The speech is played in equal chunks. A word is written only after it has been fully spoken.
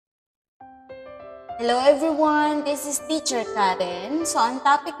Hello everyone, this is Teacher Karen. So, ang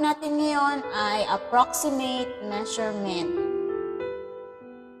topic natin ngayon ay approximate measurement.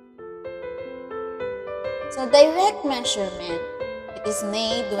 So, direct measurement, it is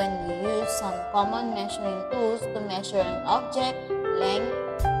made when we use some common measuring tools to measure an object, length,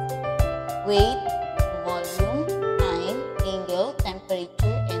 weight, volume, time, angle,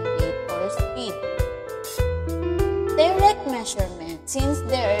 temperature, and rate or speed. Direct measurement, since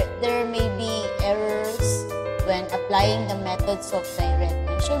there may be errors when applying the methods of direct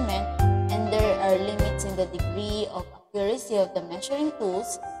measurement and there are limits in the degree of accuracy of the measuring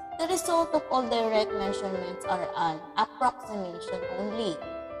tools, the result of all direct measurements are an approximation only.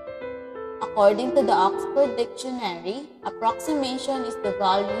 According to the Oxford Dictionary, approximation is the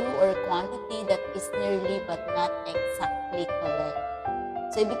value or quantity that is nearly but not exactly correct.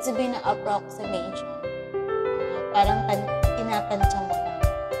 So, ibig sabihin ng approximation, parang tinatansya mo lang.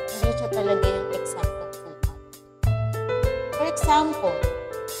 Hindi siya talaga yung exact sukat. For example,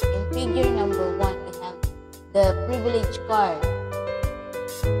 in figure number 1, we have the privilege card.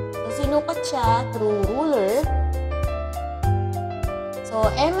 So, sinukat siya through ruler. So,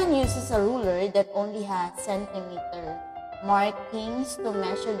 Eman uses a ruler that only has centimeter markings to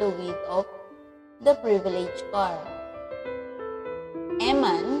measure the width of the privilege card.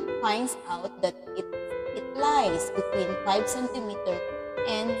 Eman finds out that it lies between 5 cm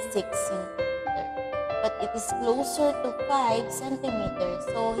and 6 cm. But it is closer to 5 cm,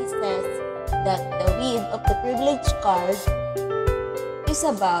 so he says that the width of the privilege card is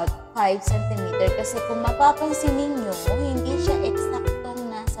about 5 cm. Kasi kung mapapansin ninyo, hindi siya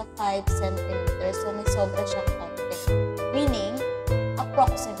eksaktong nasa 5 cm. So may sobra siyang konti. Meaning,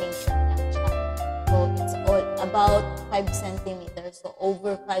 approximation lang siya. So it's all about 5 cm. So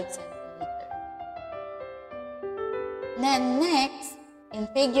over 5 cm. Then next, in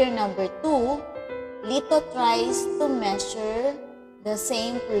figure number 2, Lito tries to measure the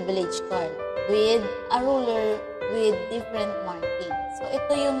same privilege card with a ruler with different markings. So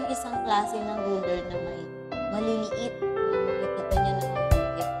ito yung isang klase ng ruler na may maliliit na makikita niya na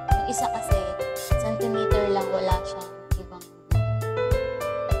mabuti. Yung isa kasi, centimeter lang, wala siyang ibang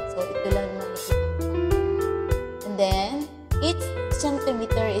so ito lang makikita mo. And then, each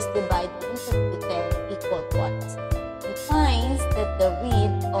centimeter is divided into 10 equal parts. Finds that the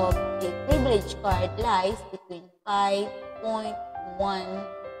width of the privilege card lies between 5.1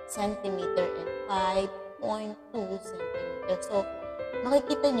 cm and 5.2 cm. So,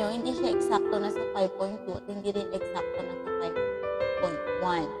 makikita nyo, hindi siya eksakto nasa 5.2 at hindi rin eksakto nasa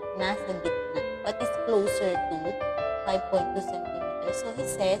 5.1. Nasa gitna. But it's closer to 5.2 cm. So, he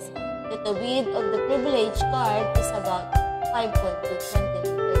says that the width of the privilege card is about 5.2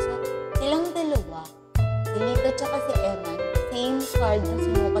 cm. So, silang dalawa, si Lito tsaka si Eman, same card yung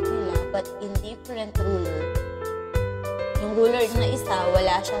sinukat nila but in different ruler. Yung ruler na isa,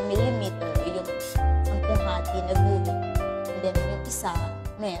 wala siyang millimeter o yung 10 hati na guhit. And then yung isa,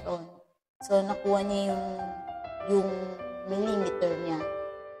 meron. So, nakuha niya yung millimeter niya.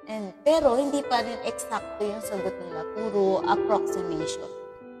 Pero, hindi pa rin eksakto yung sagot nila. Puro approximation.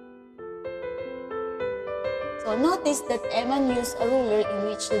 So, notice that Eman used a ruler in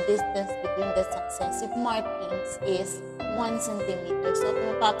which the distance between the successive markings is 1 cm. So,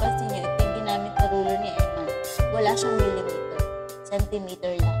 kung mapapansin nyo, ito yung ginamit na ruler ni Eman. Wala siyang millimeter.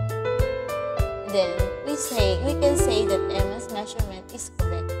 Centimeter lang. And then, we can say that Eman's measurement is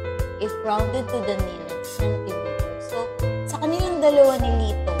correct if rounded to the nearest centimeter. So, sa kanilang dalawa ni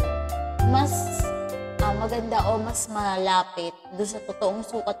Lito, mas maganda o mas malapit doon sa totoong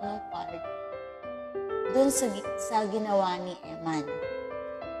sukat ng card dun sa ginawa ni Eman.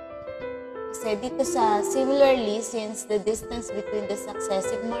 Kasi dito similarly, since the distance between the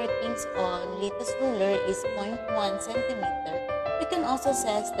successive markings on Lito's ruler is 0.1 cm, we can also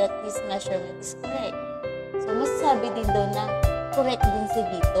say that his measurement is correct. So, masasabi din doon na correct din si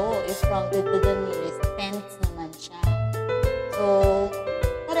Lito if rounded to the nearest tenths naman siya. So,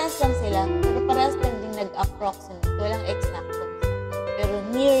 parehas lang sila, pero parehas lang din nag-approximate. Walang exact. Pero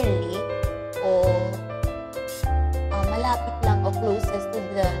nearly o malapit lang o closest to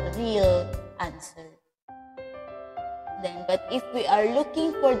the real answer. But if we are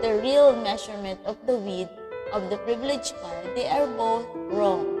looking for the real measurement of the width of the privilege card, they are both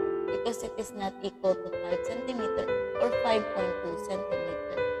wrong because it is not equal to 5 cm or 5.2 cm.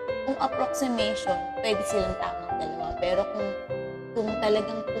 Kung approximation, pwede silang tamang dalawa. Pero kung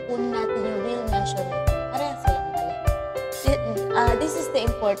talagang kukunin natin yung real measurement, pareha silang mali. This is the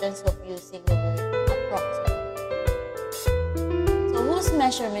importance of using the word approximate. Whose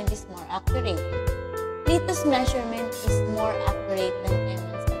measurement is more accurate? Lito's measurement is more accurate than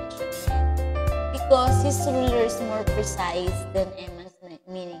Eman's measurement because his ruler is more precise than Emma's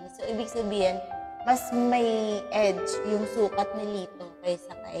meaning. So, ibig sabihin, mas may edge yung sukat ni Lito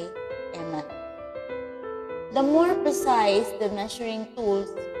kaysa kay Emma. The more precise the measuring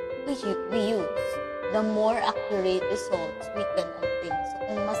tools we use, the more accurate results we can obtain. So,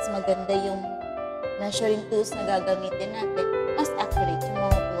 kung mas maganda yung measuring tools na gagamitin natin, mas accurate yung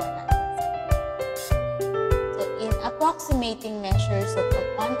mga buwan natin. So, in approximating measures of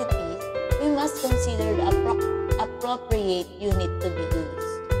quantities, we must consider the appropriate unit to be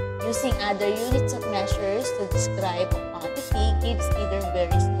used. Using other units of measures to describe a quantity gives either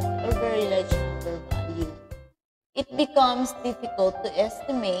very small or very large number value. It becomes difficult to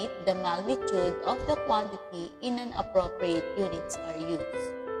estimate the magnitude of the quantity in an appropriate units are used.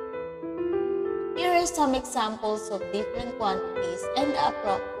 Here are some examples of different quantities and the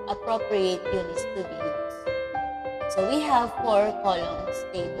appropriate units to be used. So we have 4 columns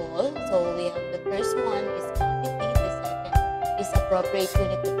table. So we have the first one is quantity, the second is appropriate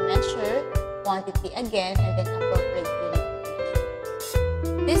unit of measure, quantity again, and then appropriate unit of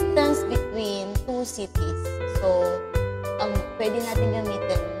measure. Distance between 2 cities. So, ang pwede natin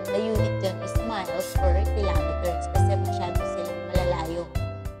gamitin na unit dyan is miles per kilometers kasi masyado silang malalayo.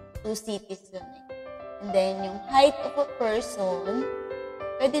 2 cities yun eh. And then, yung height of a person,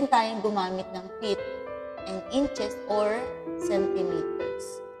 pwede tayong gumamit ng feet and inches or centimeters.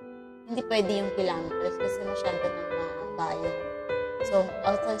 Hindi pwede yung kilometers kasi masyado nang mahaba yun. So,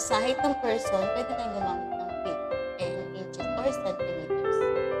 sa height ng person, pwede tayong gumamit ng feet and inches or centimeters.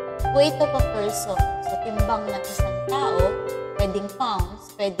 Weight of a person. So, timbang ng isang tao, pwedeng pounds,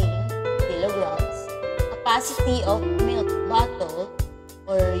 pwedeng kilograms. Capacity of milk bottle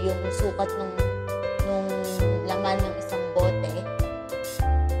or yung sukat nung laman ng isang bote.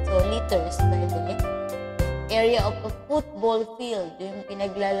 So, liters pwede. Area of a football field, yung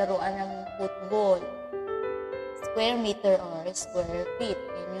pinaglalaroan ng football. Square meter or square feet,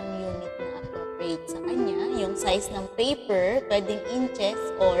 yun yung unit na appropriate sa kanya. Yung size ng paper, pwedeng inches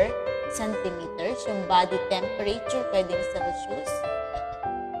or centimeters. Yung body temperature, pwedeng Celsius.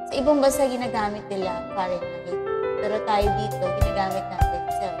 Sa ibang bansa, ginagamit nila Fahrenheit. Pero tayo dito, ginagamit natin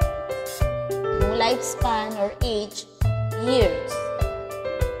Celsius. Yung lifespan or age, years.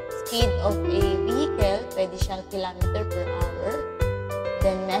 Speed of a vehicle, pwede siyang kilometer per hour.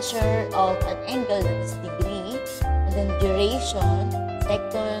 Then measure of an angle, that is degree. And then duration,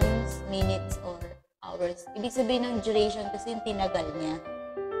 seconds, minutes, or hours. Ibig sabihin ng duration kasi yung tinagal niya.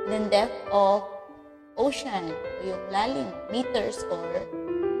 And then depth of ocean, yung lalim, meters or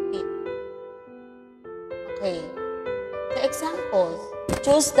feet. Okay. So examples,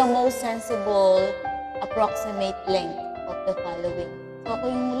 choose the most sensible approximate length of the following. So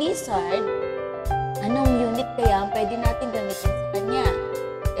kung yung lizard, anong unit kaya ang pwede natin gamitin sa kanya?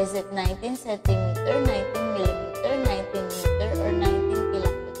 Is it 19 cm, 19 mm, 19 meter, or 19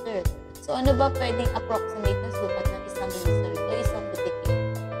 kilometer? So ano ba pwedeng approximate na sukat ng isang lizard o isang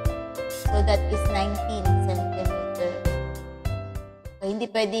butikin? So that is 19 cm. So hindi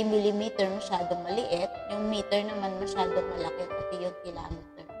pwede yung millimeter, masyadong maliit. Yung meter naman masyadong malaki, pati yung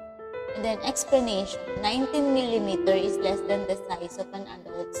kilometer. And then explanation, 19 millimeter is less than the size of an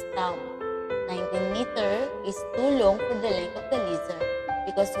adult's thumb. 19 meter is too long for the length of the lizard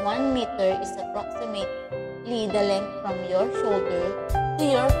because 1 meter is approximately the length from your shoulder to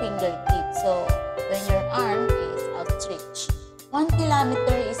your fingertip. So, when your arm is outstretched. 1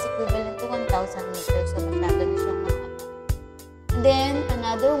 kilometer is equivalent to 1,000 meters. So, masyado na siyang mahaba. And then,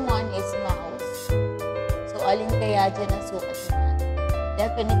 another one is mouse. So, alin kaya dyan ang sukat niya?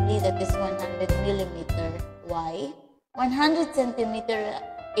 Definitely, that is 100 millimeter. Why? 100 centimeter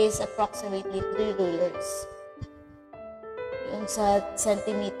is approximately 3 rulers. Yung sa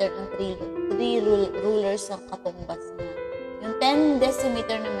centimeter ang 3 rulers ang katumbas niya. Yung 10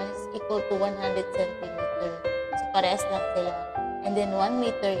 decimeter naman is equal to 100 centimeter. So, parehas lang sila. And then 1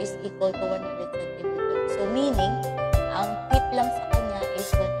 meter is equal to 100 centimeter. So, meaning, ang feet lang sa kanya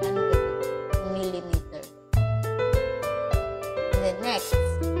is 100 millimeter. And then next,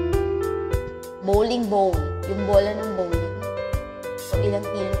 bowling ball. Yung bola ng bowling. So, ilang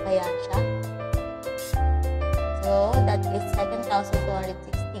kilo kaya siya? So, that is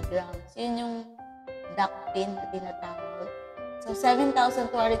 7,260 grams. Yun yung duck pin na tinatawag. So,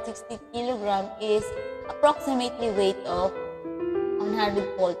 7,260 kilogram is approximately weight of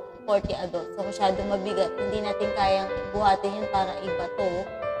 140 adults. So, masyadong mabigat. Hindi natin kayang buhatin yun para ibato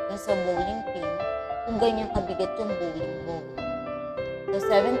dun sa bowling pin kung ganyan kabigat yung bowling ball. So,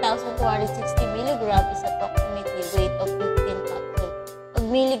 7,260 milligram is approximately weight of 15 capsules. Pag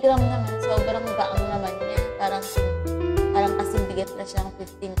milligram naman, sobrang gaang naman niya. Parang kasing bigat na siyang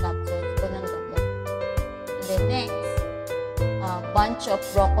 15 capsules ko ng gamot. Then next, bunch of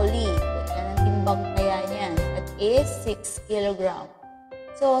broccoli. So, ilan ang timbang kaya niyan? That is 6 kilogram.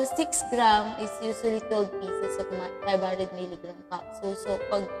 So, 6 gram is usually 12 pieces of 500 milligram capsule. So,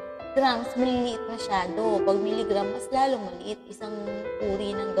 pag grams, maliliit masyado. Pag milligram, mas lalong maliit. Isang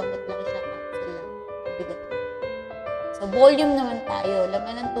uri ng gamot lang siya, capsule lang. Bigat. So, volume naman tayo.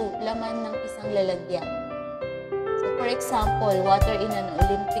 Laman ng isang lalagyan. So, for example, water in an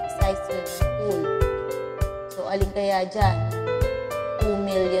Olympic-sized swimming pool. So, alin kaya dyan?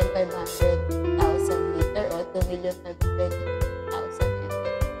 2,500,000 liter or 2,500,000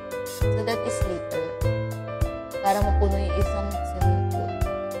 ml. So, that is liter. Para mapuno yung isang swimming pool.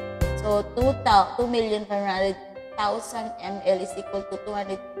 So, 2,500,000 ml is equal to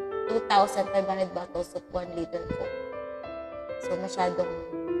 2,500 bottles of 1 liter Coke. So, masyadong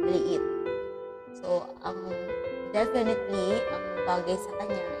liit. So, definitely, ang bagay sa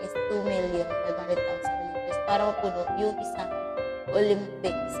kanya is 2,500,000 liters para mapuno yung isang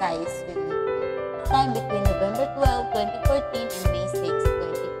Olympic-sized swimming pool. Time between November 12, 2014 and May 6,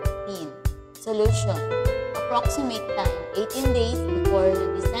 2015. Solution. Approximate time, 18 days before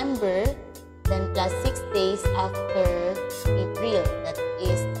December, then plus 6 days after April. That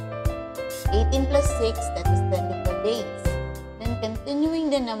is 18 plus 6, that is 24 days. Then continuing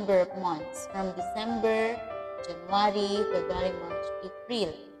the number of months from December, January, February, March,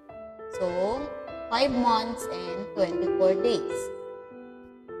 April. So, 5 months and 24 days.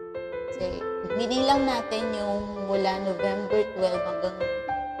 So, binilang natin yung mula November 12 hanggang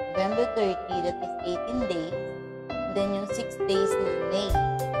November 30, that is 18 days. Then yung 6 days ng May.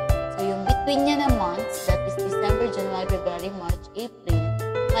 So, yung between niya na months, that is December, January, February, March, April,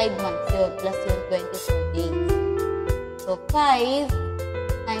 5 months yun, plus yung 24 days. So, 5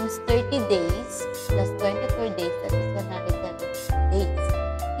 times 30 days plus 24 days, that is 170 days.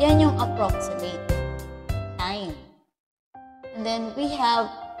 Yan yung approximate time. And then, we have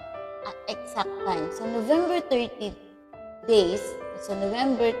exact time. So, November 30 days. So,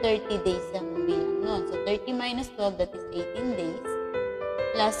 November 30 days ang bilang nun. So, 30 minus 12, that is 18 days.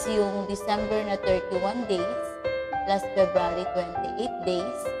 Plus yung December na 31 days. Plus February 28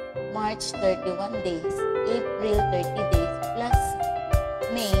 days. March 31 days. April 30 days. Plus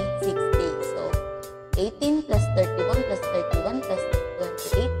May 6 days. So, 18 plus 31 plus 31 plus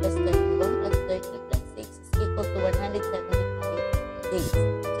 28 plus 31 plus 30 plus 6 is equal to 175 days.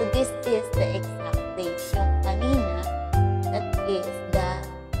 So, this is the exact days. Yung kanina, that is the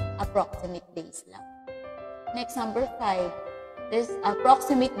approximate days lang. Next, number 5. This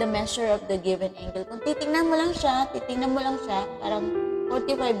approximate the measure of the given angle. Kung titingnan mo lang siya, parang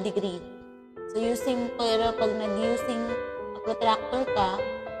 45 degree. So, pag nag-using a protractor ka,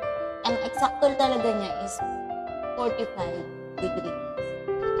 ang eksakto talaga niya is 45 degrees.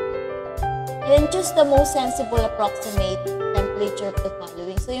 And then choose the most sensible approximate temperature of the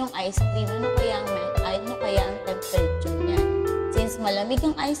following. So, yung ice cream, ano kaya ang temperature niya? Since malamig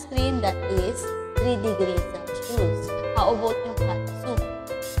ang ice cream, that is 3 degrees Celsius. How about yung hot soup?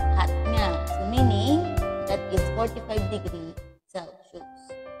 Hot niya. So, meaning, that is 45 degrees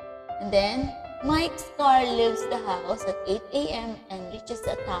Celsius. And then, Mike's car leaves the house at 8 a.m. and reaches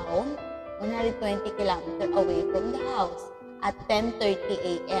a town 120 km away from the house at 10:30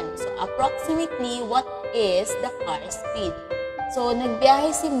 a.m. So, approximately, what is the car speed? So,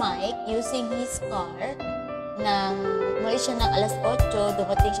 nagbiyahe si Mike using his car umalis siya ng alas 8,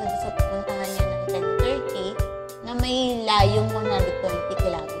 dumating siya sa pupuntahan niya ng 10:30 na may layong 120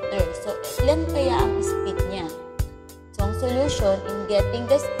 km. So, ilan kaya ang speed niya? So, ang solution, in getting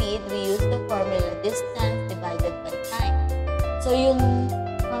the speed, we use the formula distance divided by time. So, yung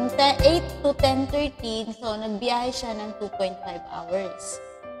from 8 to 10:30, so nagbiyahe siya ng 2.5 hours.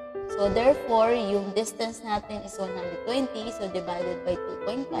 So, therefore, yung distance natin is 120, so divided by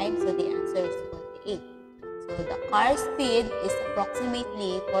 2.5, so the answer is 48. So, the car speed is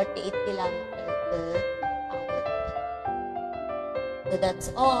approximately 48 km per hour. So, that's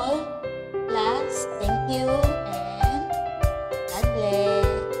all. Class, thank you. And